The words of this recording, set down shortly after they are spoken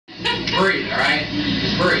Breathe, all right?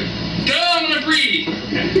 Just breathe. Go, I'm gonna breathe.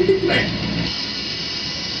 Okay, thank you.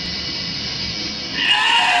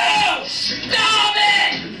 Oh! Stop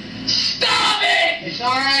it! Stop it! It's all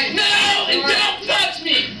right. No, and don't touch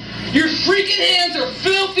me! Your freaking hands are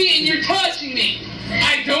filthy and you're touching me.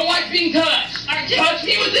 I don't like being touched. Touch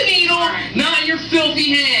me with the needle, not your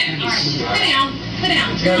filthy hands. Sit down. Sit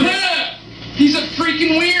down. No! He's a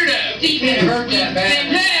freaking weirdo. It didn't hurt that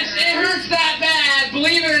bad. Yes, it hurts that bad,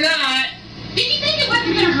 believe it or not. Did you think it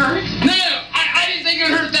wasn't going to hurt? No, I didn't think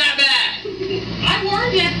it would hurt that bad. I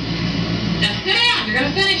warned you. Now sit down. You're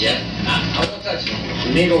going to finish Yep. it. I won't touch you.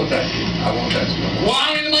 The needle will touch you. I won't touch you. Well,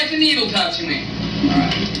 I don't even like the needle touching me. All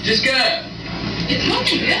right. Just go. It's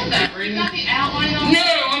looking good, though. You got the outline on No,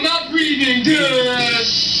 I'm not breathing. Good. All right.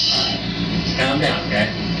 Just calm down,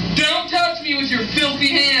 okay? Don't touch me with your filthy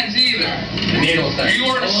hands either. The needle will touch you.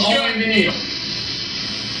 You are Only the needle.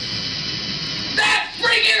 That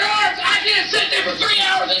freaking hurts! I can't sit there for 3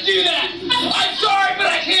 hours and do that! I'm sorry, but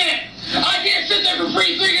I can't! I can't sit there for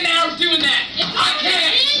 3 freaking hours doing that! I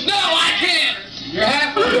can't! No, I can't! You're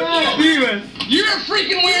halfway. You're a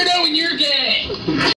freaking weirdo and you're gay!